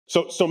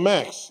So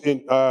Max, do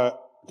you mind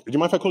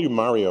if I call you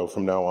Mario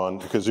from now on?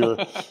 Because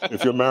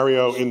if you're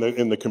Mario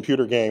in the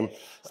computer game,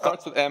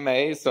 starts with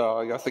MA, so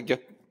I guess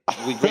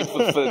we're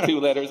grateful for the 2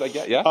 letters. I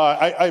get, yeah.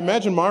 I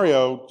imagine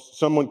Mario,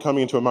 someone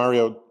coming into a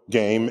Mario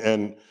game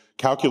and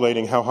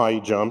calculating how high he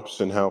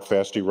jumps and how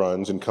fast he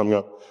runs, and coming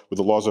up with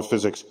the laws of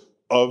physics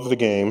of the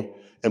game,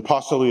 and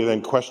possibly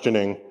then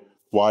questioning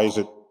why is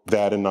it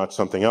that and not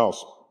something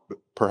else,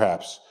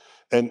 perhaps.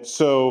 And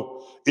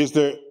so,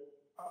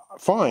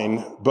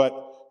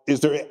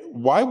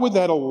 why would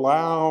that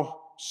allow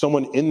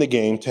someone in the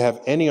game to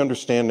have any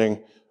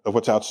understanding of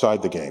what's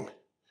outside the game?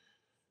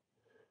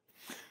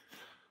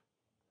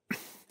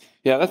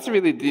 Yeah, that's a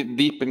really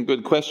deep and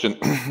good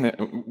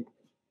question.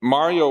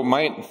 Mario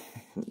might,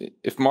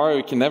 if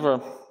Mario can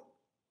never,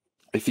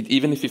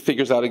 even if he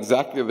figures out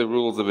exactly the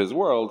rules of his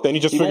world, then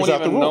he figures out the rules. He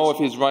won't even know if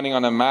he's running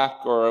on a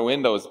Mac or a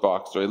Windows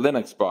box or a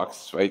Linux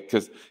box, right?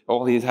 Because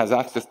all he has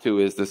access to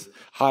is this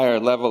higher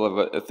level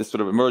of this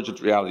sort of emergent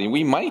reality.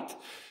 We might,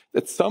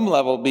 at some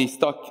level, be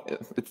stuck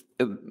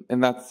in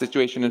that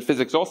situation in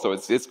physics also.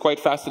 It's quite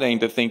fascinating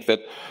to think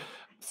that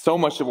so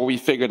much of what we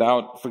figured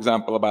out, for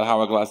example, about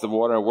how a glass of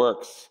water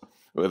works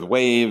with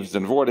waves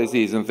and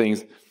vortices and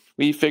things,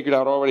 we figured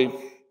out already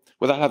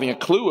without having a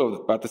clue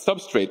about the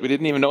substrate. We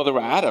didn't even know there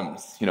were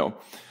atoms,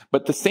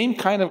 But the same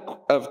kind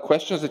of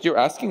questions that you're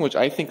asking, which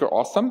I think are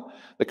awesome,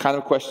 the kind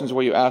of questions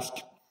where you ask,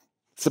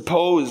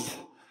 suppose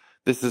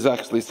this is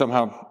actually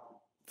somehow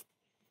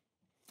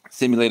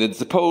simulated,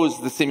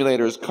 suppose the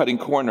simulator is cutting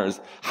corners,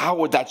 how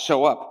would that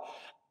show up?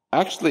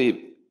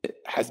 Actually, it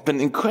has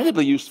been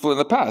incredibly useful in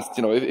the past.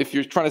 If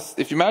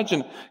you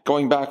imagine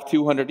going back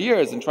 200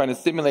 years and trying to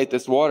simulate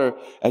this water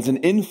as an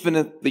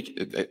infinitely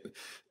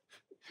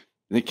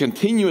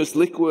continuous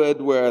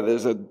liquid where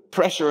there's a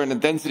pressure and a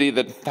density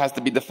that has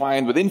to be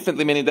defined with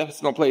infinitely many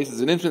decimal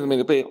places and infinitely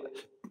many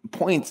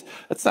points,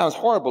 that sounds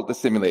horrible to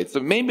simulate. So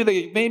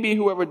maybe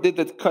whoever did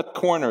that cut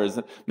corners,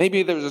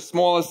 maybe there's the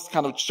smallest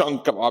kind of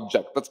chunk of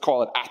object, let's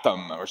call it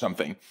atom or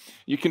something.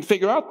 You can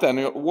figure out then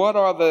what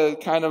are the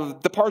kind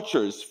of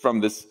departures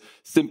from this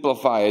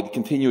simplified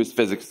continuous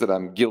physics that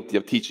I'm guilty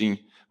of teaching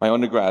my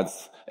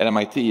undergrads at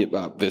MIT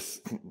about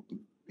this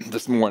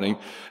morning.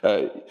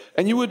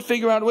 And you would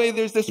figure out,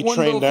 there's this one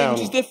little thing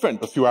which is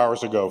different. A few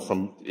hours ago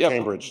from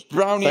Cambridge.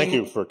 Thank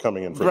you for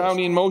coming in for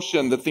Brownian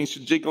motion, that things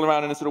should jiggle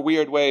around in a sort of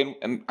weird way.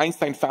 And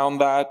Einstein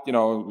found that,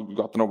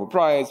 got the Nobel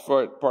Prize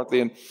for it partly.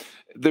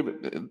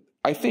 And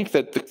I think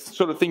that the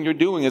sort of thing you're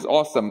doing is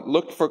awesome.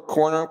 Look for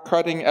corner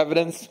cutting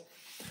evidence.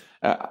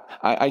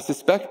 I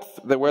suspect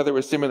that whether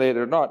we're simulated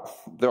or not,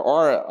 there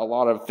are a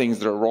lot of things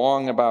that are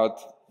wrong about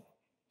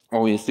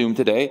what we assume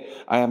today.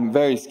 I am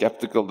very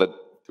skeptical that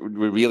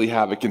we really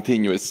have a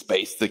continuous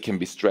space that can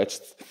be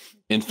stretched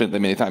infinitely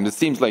many times. It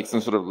seems like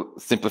some sort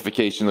of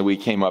simplification that we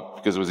came up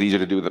because it was easier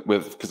to do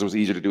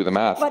the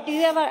math. But do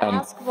you ever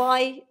ask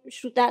why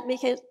should that be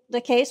the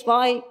case?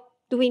 Why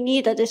do we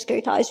need a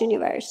discretized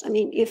universe? I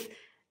mean,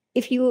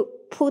 if you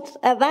put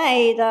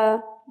away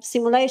the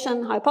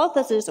simulation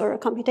hypothesis or a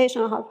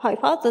computational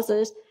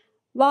hypothesis,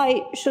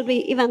 why should we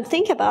even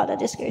think about a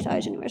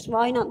discretized universe?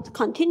 Why not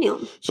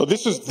continuum? So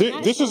this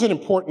is an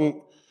important,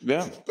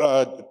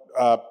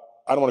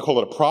 I don't want to call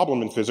it a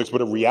problem in physics,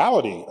 but a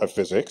reality of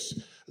physics,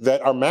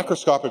 that our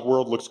macroscopic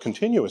world looks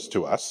continuous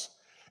to us,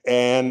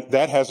 and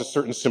that has a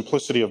certain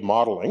simplicity of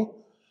modeling.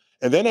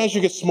 And then as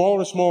you get smaller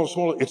and smaller and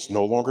smaller, it's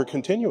no longer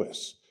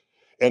continuous.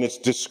 And it's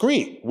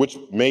discrete, which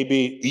may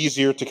be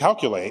easier to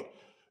calculate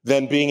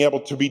than being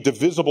able to be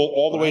divisible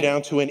all the way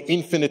down to an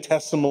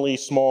infinitesimally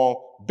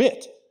small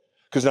bit.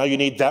 Because now you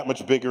need that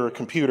much bigger a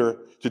computer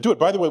to do it.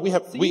 By the way,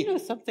 you know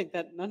something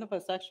that none of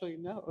us actually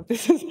know.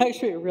 This is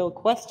actually a real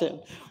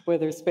question,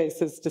 whether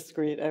space is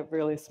discrete at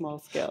really small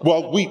scale.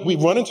 Well, we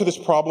run into this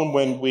problem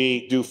when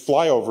we do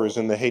flyovers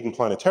in the Hayden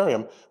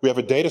Planetarium. We have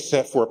a data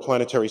set for a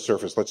planetary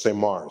surface, let's say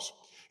Mars.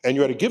 And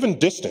you're at a given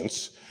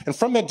distance, and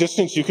from that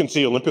distance you can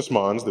see Olympus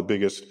Mons, the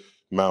biggest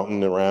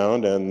mountain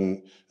around,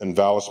 and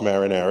Valles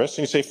Marineris, and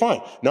you say,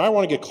 fine, now I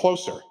want to get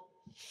closer.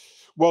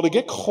 Well, to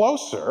get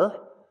closer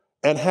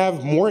and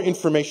have more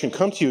information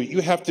come to you,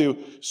 you have to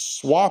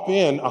swap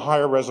in a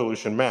higher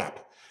resolution map.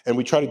 And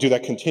we try to do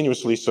that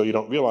continuously so you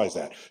don't realize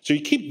that. So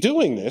you keep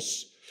doing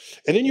this,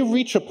 and then you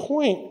reach a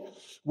point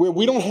where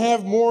we don't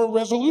have more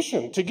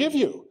resolution to give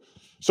you.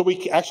 So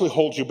we actually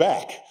hold you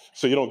back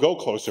so you don't go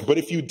closer. But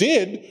if you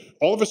did,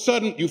 all of a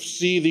sudden you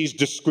see these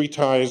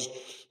discretized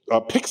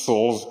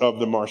pixels of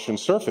the Martian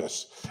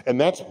surface.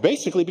 And that's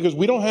basically because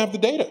we don't have the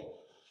data.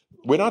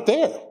 We're not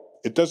there.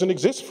 It doesn't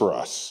exist for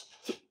us.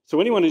 So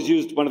anyone who's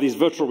used one of these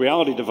virtual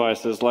reality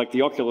devices like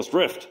the Oculus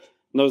Rift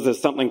knows there's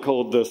something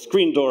called the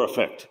screen door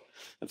effect.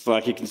 It's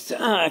like you can see,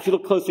 if you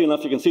look closely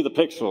enough, you can see the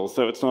pixels.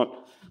 So it's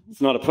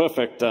not a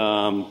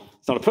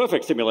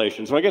perfect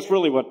simulation. So I guess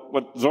really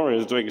what Zoria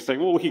is doing is saying,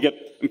 well, we could get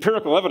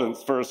empirical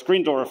evidence for a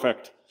screen door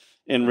effect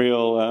in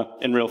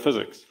real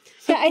physics.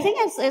 Yeah, I think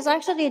it's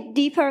actually a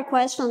deeper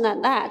question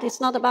than that. It's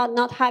not about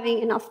not having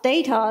enough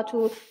data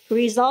to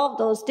resolve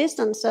those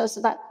distances.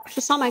 That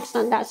to some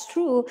extent that's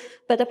true.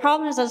 But the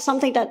problem is that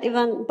something that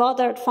even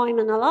bothered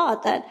Feynman a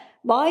lot, that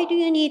why do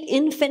you need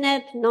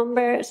infinite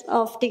numbers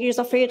of degrees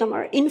of freedom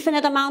or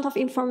infinite amount of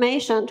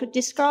information to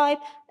describe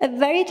a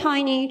very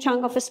tiny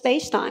chunk of a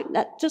space-time?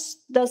 That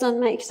just doesn't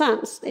make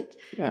sense.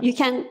 You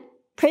can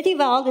pretty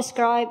well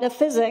describe the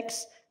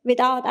physics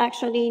without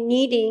actually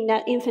needing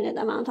that infinite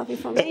amount of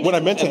information. What I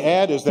meant to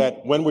add is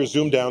that when we're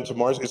zoomed down to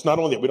Mars, it's not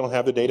only that we don't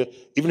have the data,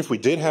 even if we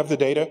did have the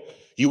data,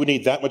 you would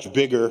need that much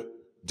bigger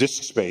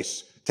disk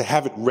space to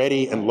have it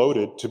ready and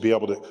loaded to be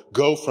able to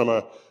go from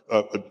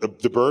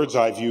the bird's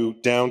eye view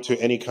down to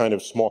any kind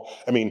of small,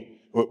 I mean,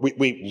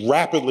 we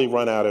rapidly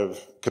run out of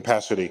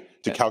capacity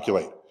to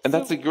calculate. And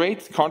that's a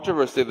great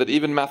controversy that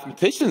even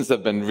mathematicians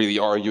have been really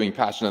arguing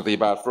passionately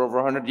about for over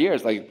 100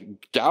 years.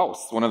 Like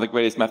Gauss, one of the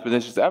greatest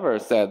mathematicians ever,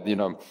 said,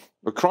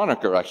 or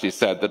Kronecker actually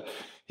said that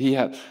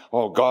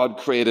God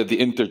created the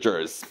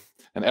integers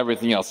and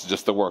everything else is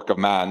just the work of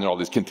man and all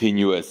these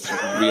continuous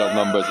real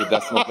numbers with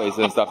decimal places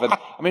and stuff. And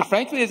I mean,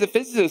 frankly, as a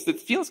physicist, it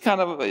feels kind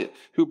of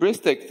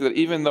hubristic that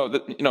even though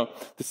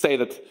to say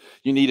that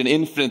you need an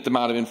infinite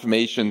amount of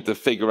information to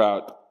figure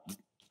out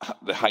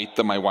the height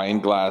of my wine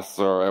glass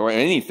or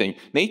anything.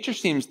 Nature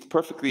seems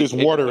perfectly There's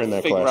water in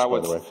that figure glass, out by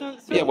the way.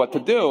 Yeah, what to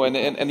do.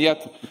 And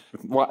yet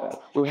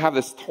we have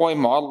this toy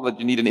model that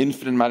you need an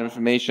infinite amount of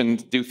information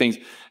to do things.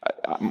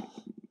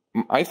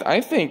 I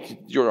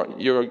think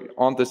you're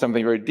onto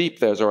something very deep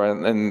there, Zora,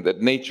 and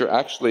that nature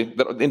actually,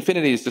 that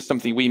infinity is just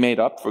something we made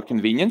up for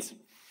convenience.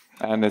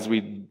 And as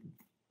we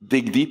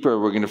dig deeper,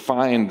 we're going to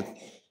find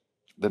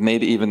that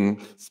maybe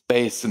even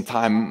space and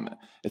time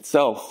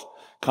itself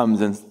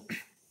comes in,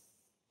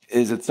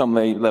 is at some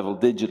level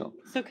digital.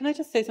 So can I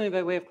just say something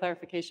by way of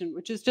clarification,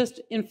 which is just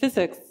in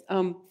physics,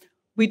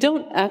 we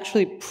don't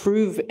actually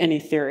prove any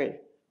theory.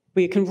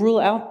 We can rule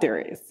out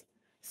theories.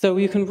 So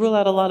you can rule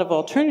out a lot of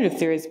alternative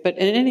theories, but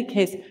in any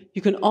case,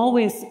 you can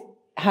always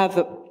have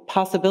the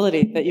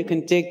possibility that you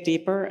can dig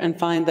deeper and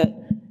find that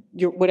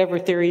whatever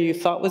theory you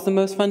thought was the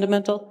most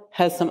fundamental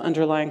has some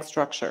underlying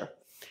structure.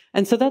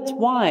 And so that's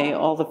why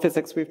all the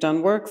physics we've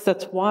done works.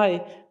 That's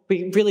why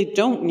we really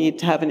don't need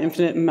to have an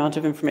infinite amount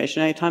of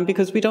information at any time,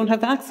 because we don't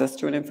have access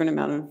to an infinite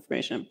amount of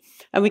information.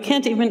 And we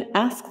can't even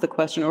ask the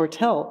question or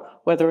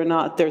tell whether or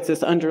not there's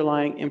this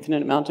underlying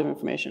infinite amount of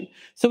information.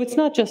 So it's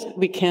not just,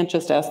 we can't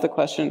just ask the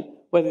question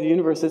whether the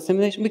universe is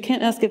simulation. We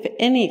can't ask if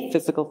any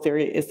physical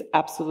theory is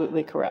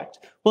absolutely correct.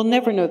 We'll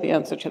never know the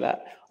answer to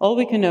that. All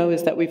we can know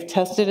is that we've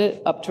tested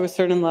it up to a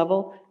certain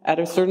level, at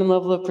a certain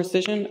level of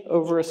precision,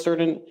 over a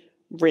certain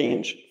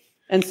range.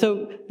 And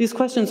so these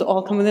questions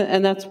all come within,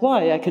 and that's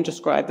why I can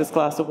describe this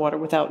glass of water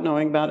without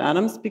knowing about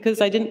atoms,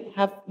 because I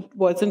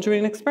wasn't doing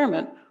an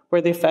experiment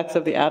where the effects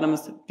of the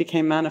atoms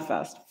became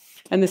manifest.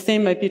 And the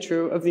same might be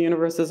true of the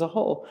universe as a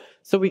whole.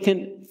 So we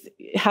can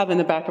have in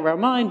the back of our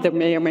mind, there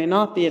may or may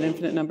not be an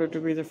infinite number of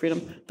degrees of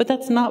freedom, but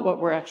that's not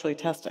what we're actually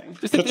testing.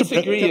 Just to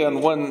disagree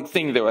on one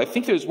thing there, I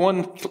think there's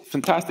one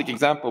fantastic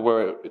example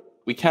where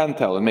we can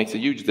tell it makes a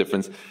huge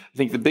difference. I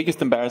think the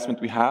biggest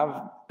embarrassment we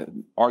have,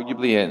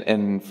 arguably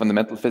in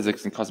fundamental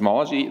physics and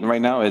cosmology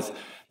right now, is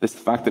this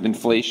fact that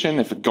inflation,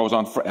 if it goes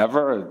on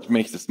forever, it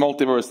makes this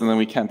multiverse, and then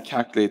we can't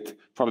calculate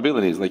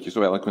probabilities, like you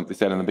so eloquently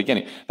said in the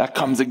beginning. That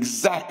comes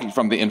exactly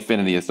from the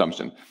infinity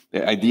assumption.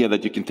 The idea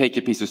that you can take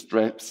a piece of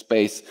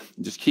space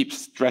and just keep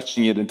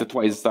stretching it into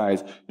twice the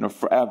size,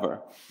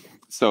 forever.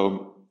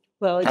 So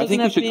well, it I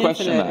think we should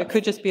question infinite. that. It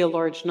could just be a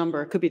large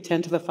number. It could be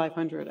 10 to the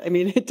 500. I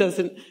mean, it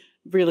doesn't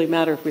really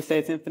matter if we say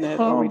it's infinite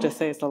or we just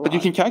say it's a lot. But you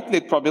can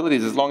calculate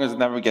probabilities as long as it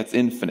never gets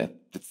infinite.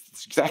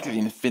 It's exactly the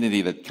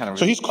infinity that kind of...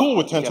 So he's cool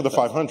with 10 to the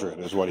 500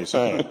 is what he's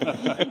saying.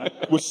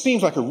 Which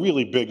seems like a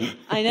really big...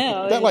 I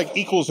know. That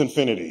equals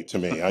infinity to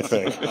me, I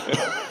think.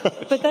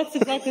 But that's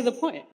exactly the point.